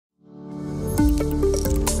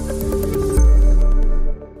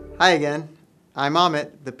Hi again, I'm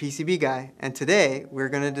Amit, the PCB guy, and today we're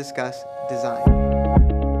going to discuss design.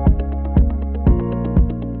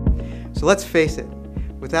 So let's face it,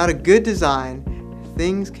 without a good design,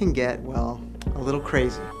 things can get, well, a little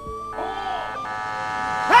crazy.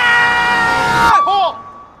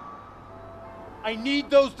 I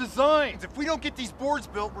need those designs. If we don't get these boards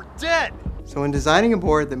built, we're dead. So when designing a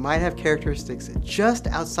board that might have characteristics just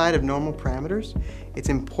outside of normal parameters, it's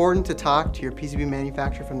important to talk to your PCB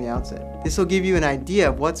manufacturer from the outset. This will give you an idea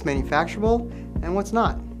of what's manufacturable and what's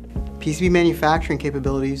not. PCB manufacturing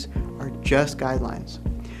capabilities are just guidelines.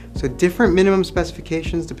 So different minimum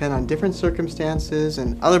specifications depend on different circumstances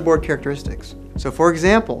and other board characteristics. So for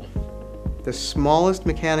example, the smallest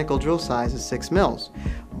mechanical drill size is 6 mils.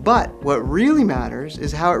 But what really matters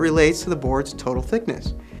is how it relates to the board's total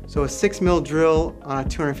thickness. So a 6 mil drill on a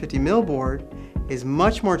 250 mil board is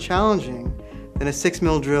much more challenging than a 6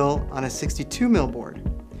 mil drill on a 62 mil board.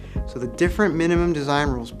 So the different minimum design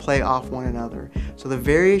rules play off one another. So the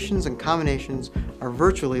variations and combinations are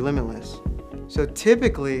virtually limitless. So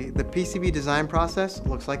typically the PCB design process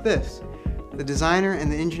looks like this. The designer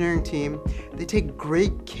and the engineering team, they take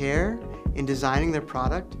great care in designing their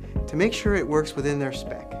product to make sure it works within their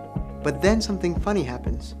spec. But then something funny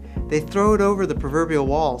happens. They throw it over the proverbial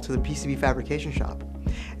wall to the PCB fabrication shop.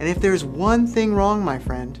 And if there's one thing wrong, my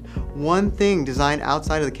friend, one thing designed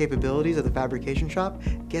outside of the capabilities of the fabrication shop,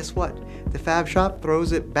 guess what? The fab shop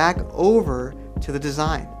throws it back over to the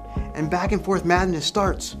design. And back and forth madness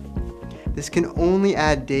starts. This can only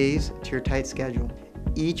add days to your tight schedule.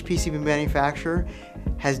 Each PCB manufacturer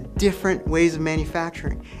has different ways of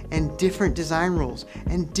manufacturing and different design rules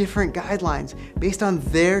and different guidelines based on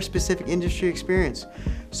their specific industry experience.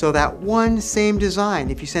 So that one same design,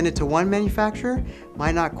 if you send it to one manufacturer,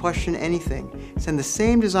 might not question anything. Send the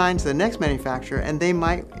same design to the next manufacturer and they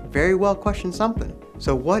might very well question something.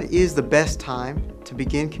 So what is the best time to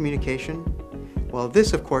begin communication? Well,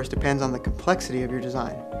 this of course depends on the complexity of your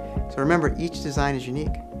design. So remember, each design is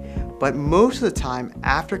unique. But most of the time,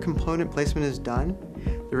 after component placement is done,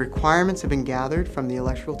 the requirements have been gathered from the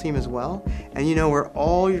electrical team as well, and you know where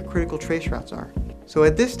all your critical trace routes are. So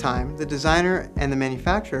at this time, the designer and the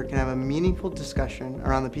manufacturer can have a meaningful discussion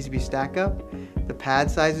around the PCB stack-up, the pad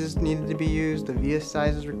sizes needed to be used, the via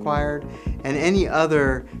sizes required, and any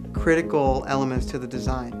other critical elements to the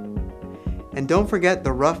design. And don't forget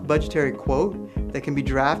the rough budgetary quote that can be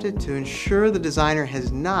drafted to ensure the designer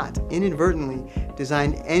has not inadvertently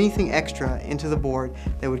designed anything extra into the board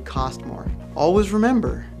that would cost more. Always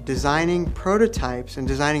remember, designing prototypes and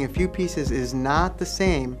designing a few pieces is not the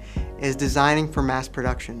same as designing for mass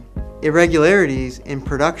production. Irregularities in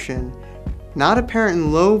production, not apparent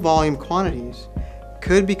in low volume quantities,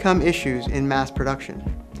 could become issues in mass production,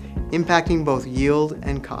 impacting both yield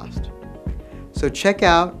and cost. So check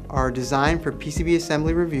out our Design for PCB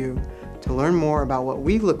Assembly review to learn more about what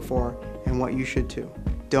we look for and what you should too.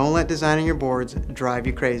 Don't let designing your boards drive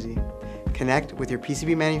you crazy. Connect with your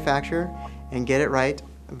PCB manufacturer and get it right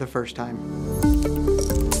the first time.